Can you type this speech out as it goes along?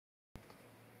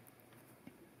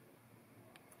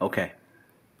Okay,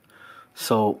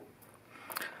 so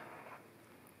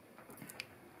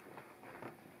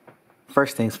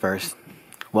first things first,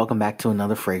 welcome back to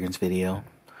another fragrance video,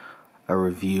 a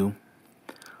review.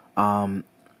 What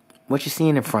you're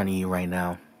seeing in front of you right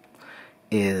now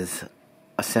is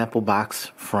a sample box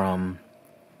from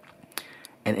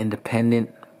an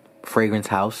independent fragrance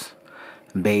house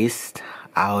based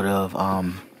out of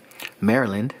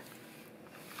Maryland,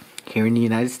 here in the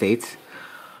United States.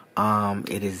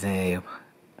 It is a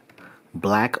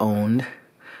black-owned,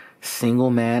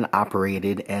 single-man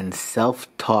operated, and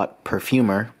self-taught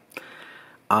perfumer.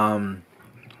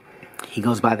 He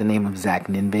goes by the name of Zach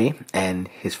Ninve, and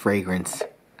his fragrance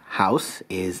house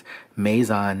is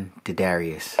Maison de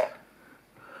Darius.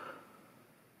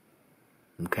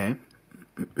 Okay.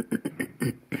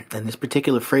 And this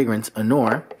particular fragrance,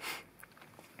 ONORE,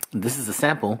 this is a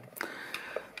sample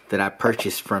that I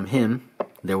purchased from him.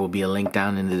 There will be a link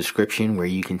down in the description where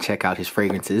you can check out his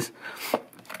fragrances.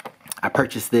 I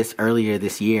purchased this earlier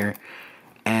this year,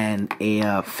 and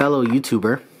a fellow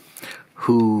YouTuber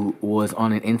who was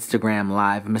on an Instagram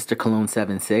live, Mr.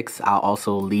 Cologne76, I'll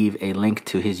also leave a link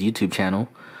to his YouTube channel.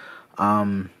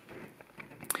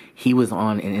 He was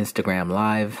on an Instagram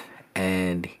live,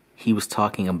 and he was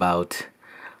talking about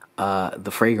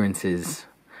the fragrances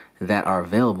that are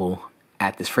available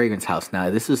at this fragrance house.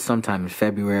 Now, this is sometime in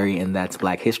February, and that's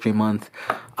Black History Month.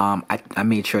 I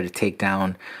made sure to take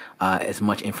down as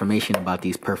much information about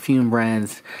these perfume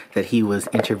brands that he was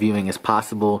interviewing as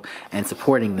possible and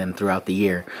supporting them throughout the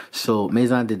year. So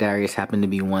Maison de Darius happened to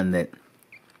be one that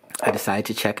I decided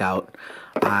to check out.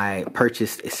 I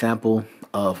purchased a sample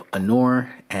of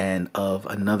ONORE and of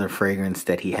another fragrance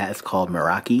that he has called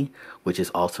Meraki, which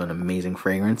is also an amazing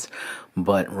fragrance.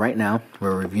 But right now,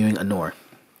 we're reviewing ONORE.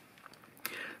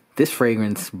 This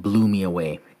fragrance blew me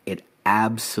away. It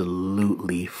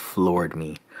absolutely floored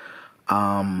me.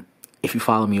 If you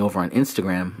follow me over on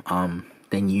Instagram,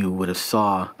 then you would have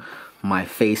saw my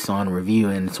face on review,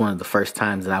 and it's one of the first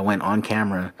times that I went on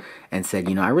camera and said,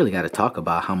 you know, I really got to talk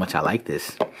about how much I like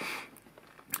this.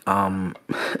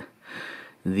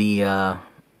 The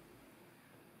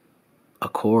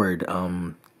accord,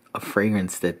 a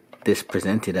fragrance that this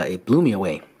presented, it blew me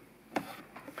away.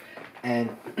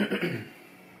 And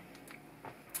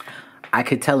I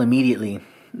could tell immediately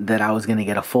that I was going to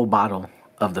get a full bottle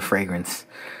of the fragrance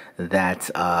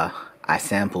that I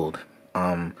sampled.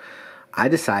 I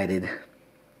decided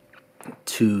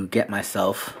to get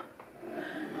myself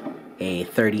a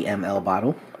 30 ml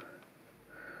bottle,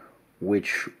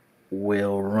 which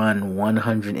will run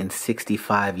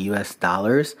 $165 US.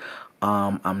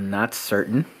 I'm not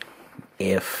certain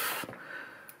if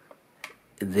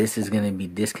this is going to be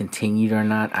discontinued or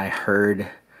not. I heard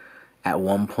at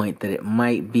one point that it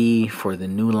might be for the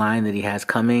new line that he has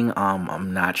coming.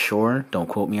 I'm not sure. Don't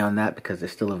quote me on that because they're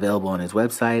still available on his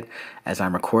website as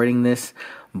I'm recording this.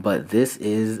 But this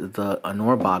is the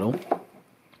ONORE bottle.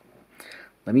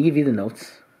 Let me give you the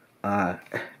notes.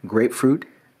 Grapefruit,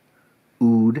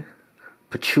 oud,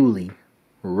 patchouli,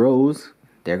 rose.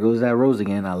 There goes that rose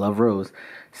again. I love rose.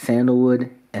 Sandalwood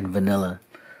and vanilla.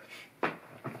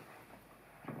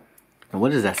 And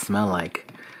what does that smell like?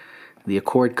 The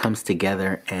accord comes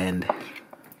together, and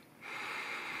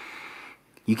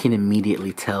you can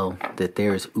immediately tell that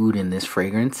there is oud in this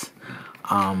fragrance.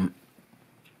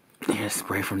 Here's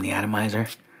spray from the atomizer.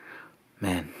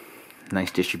 Man, nice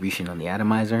distribution on the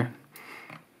atomizer.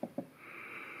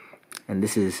 And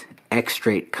this is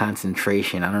extrait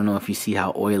concentration. I don't know if you see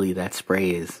how oily that spray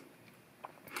is.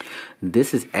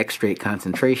 This is extrait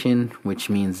concentration, which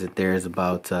means that there's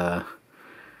about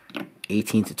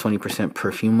 18 to 20%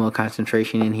 perfume oil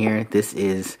concentration in here. This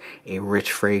is a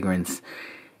rich fragrance.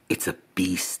 It's a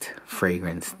beast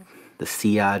fragrance. The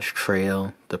sillage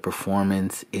trail, the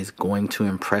performance is going to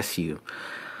impress you.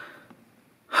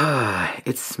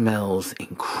 It smells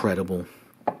incredible.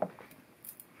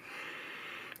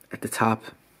 At the top,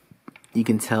 you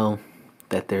can tell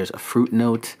that there's a fruit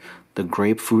note, the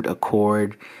grapefruit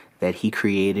accord that he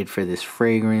created for this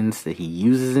fragrance, that he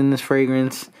uses in this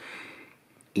fragrance,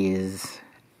 is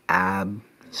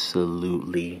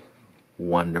absolutely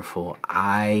wonderful.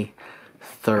 I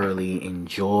thoroughly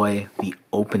enjoy the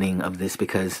opening of this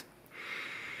because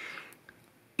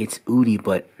it's oudy,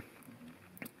 but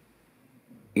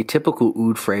your typical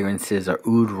oud fragrances are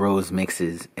oud rose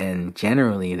mixes, and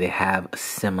generally they have a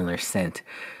similar scent.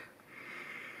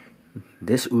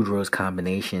 This oud rose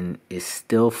combination is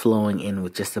still flowing in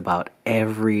with just about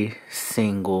every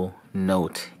single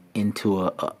note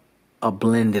into a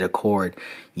blended accord.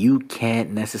 You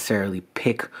can't necessarily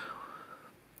pick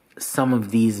some of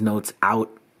these notes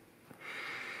out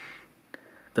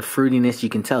The fruitiness, you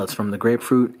can tell it's from the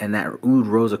grapefruit, and that oud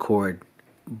rose accord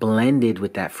blended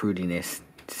with that fruitiness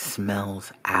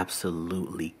smells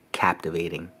absolutely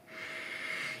captivating.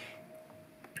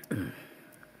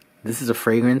 This is a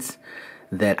fragrance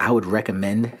that I would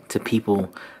recommend to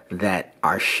people that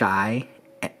are shy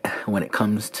when it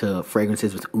comes to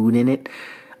fragrances with oud in it.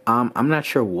 I'm not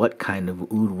sure what kind of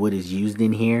oud wood is used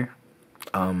in here.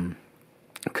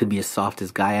 It could be as soft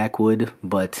as Gaiac wood,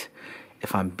 but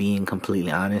if I'm being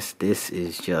completely honest, this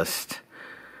is just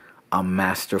a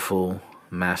masterful,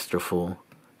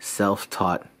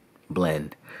 self-taught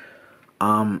blend.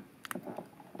 I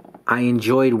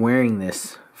enjoyed wearing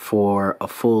this for a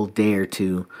full day or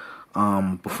two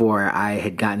before I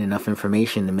had gotten enough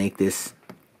information to make this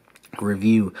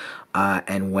review.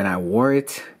 And when I wore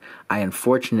it, I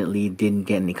unfortunately didn't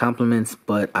get any compliments,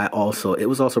 but it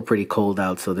was also pretty cold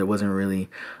out, so there wasn't really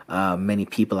many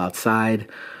people outside.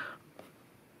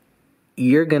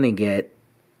 You're gonna get,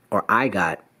 or I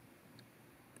got,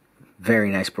 very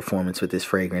nice performance with this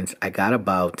fragrance. I got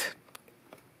about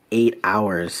 8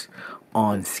 hours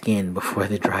on skin before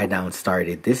the dry down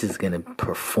started. This is gonna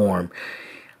perform.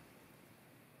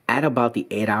 At about the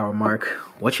 8-hour mark,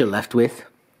 what you're left with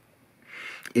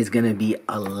is gonna be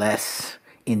a less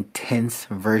intense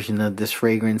version of this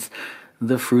fragrance.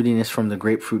 The fruitiness from the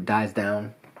grapefruit dies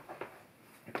down.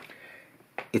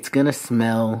 It's gonna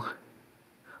smell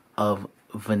of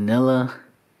vanilla,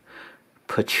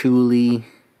 patchouli,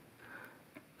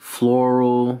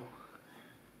 floral,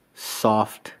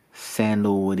 soft,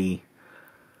 sandalwoody.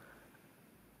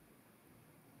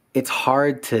 It's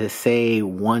hard to say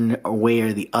one way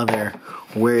or the other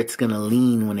where it's gonna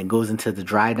lean when it goes into the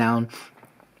dry down,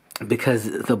 because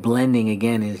the blending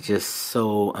again is just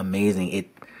so amazing.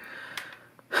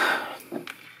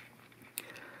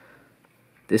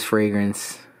 This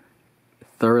fragrance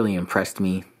thoroughly impressed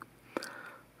me.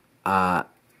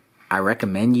 I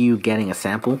recommend you getting a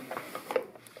sample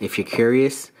if you're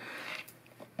curious.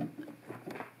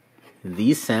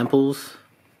 These samples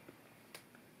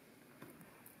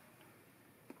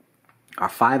are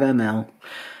 5 ml.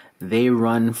 They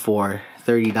run for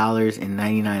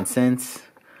 $30.99.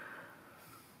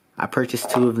 I purchased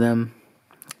 2 of them.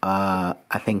 I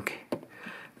think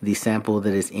the sample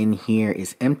that is in here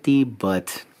is empty,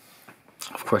 but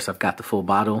of course I've got the full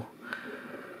bottle.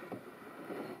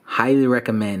 Highly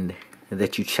recommend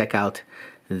that you check out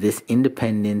this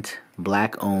independent,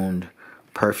 black-owned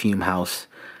perfume house.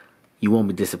 You won't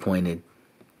be disappointed.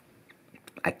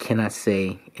 I cannot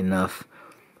say enough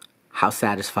how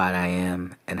satisfied I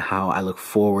am and how I look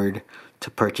forward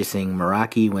to purchasing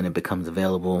Meraki when it becomes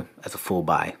available as a full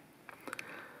buy.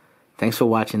 Thanks for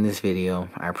watching this video.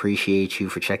 I appreciate you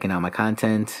for checking out my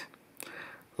content.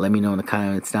 Let me know in the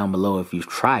comments down below if you've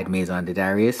tried Maison de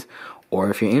Darius or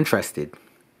if you're interested.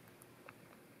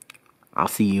 I'll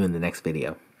see you in the next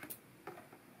video.